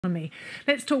economy.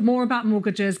 Let's talk more about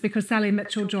mortgages because Sally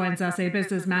Mitchell joins us, a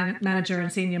business manager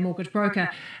and senior mortgage broker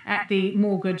at the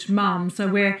Mortgage Mum. So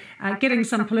we're getting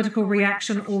some political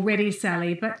reaction already,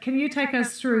 Sally, but can you take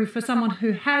us through, for someone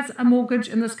who has a mortgage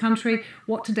in this country,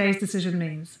 what today's decision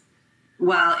means?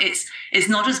 Well, it's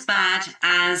not as bad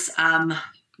as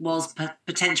was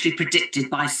potentially predicted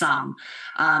by some.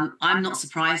 I'm not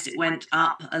surprised it went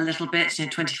up a little bit,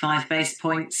 25 base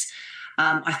points.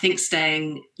 I think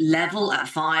staying level at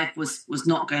 5 was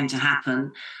not going to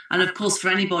happen. And of course, for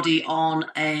anybody on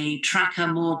a tracker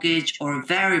mortgage or a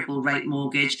variable rate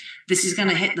mortgage, this is going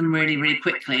to hit them really, really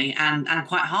quickly and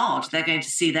quite hard. They're going to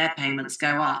see their payments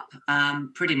go up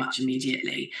pretty much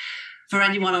immediately. For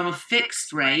anyone on a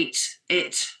fixed rate,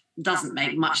 it doesn't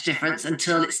make much difference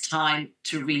until it's time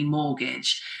to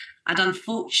remortgage. And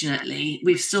unfortunately,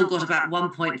 we've still got about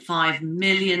 1.5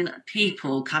 million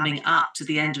people coming up to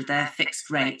the end of their fixed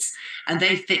rates. And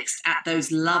they fixed at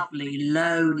those lovely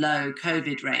low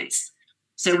COVID rates.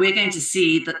 So we're going to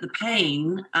see that the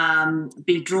pain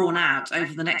be drawn out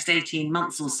over the next 18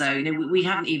 months or so. We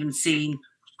haven't even seen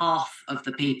half of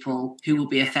the people who will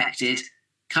be affected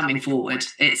coming forward.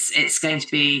 It's going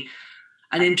to be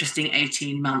an interesting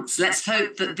 18 months. Let's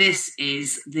hope that this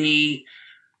is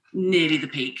nearly the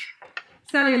peak.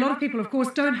 Sally, a lot of people, of course,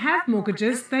 don't have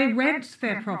mortgages. They rent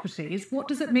their properties. What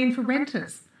does it mean for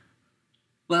renters?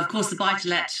 Well, of course, the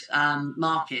buy-to-let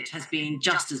market has been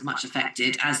just as much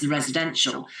affected as the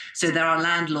residential. So there are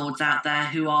landlords out there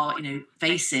who are,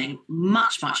 facing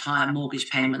much higher mortgage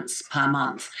payments per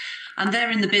month. And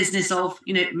they're in the business of,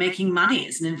 making money.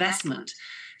 It's an investment.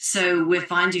 So we're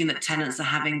finding that tenants are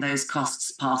having those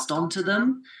costs passed on to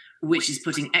them, which is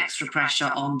putting extra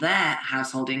pressure on their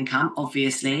household income,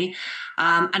 obviously.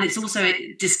 And it's also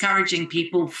discouraging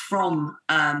people from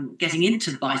getting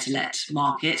into the buy-to-let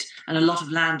market. And a lot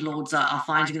of landlords are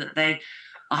finding that they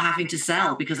are having to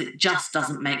sell because it just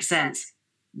doesn't make sense.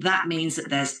 That means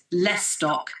that there's less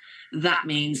stock. That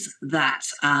means that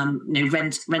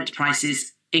rent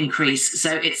prices increase.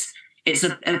 So it's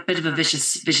a bit of a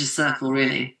vicious circle,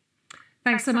 really.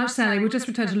 Thanks so much, Sally. We'll just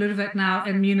return to Ludovic now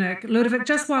in Munich. Ludovic,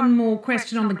 just one more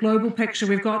question on the global picture.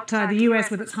 We've got the US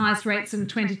with its highest rates in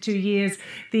 22 years.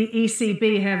 The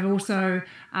ECB have also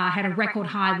had a record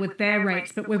high with their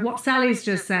rates. But with what Sally's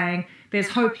just saying, there's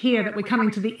hope here that we're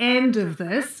coming to the end of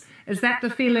this. Is that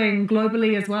the feeling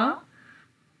globally as well?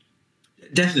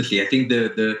 Definitely. I think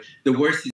the worst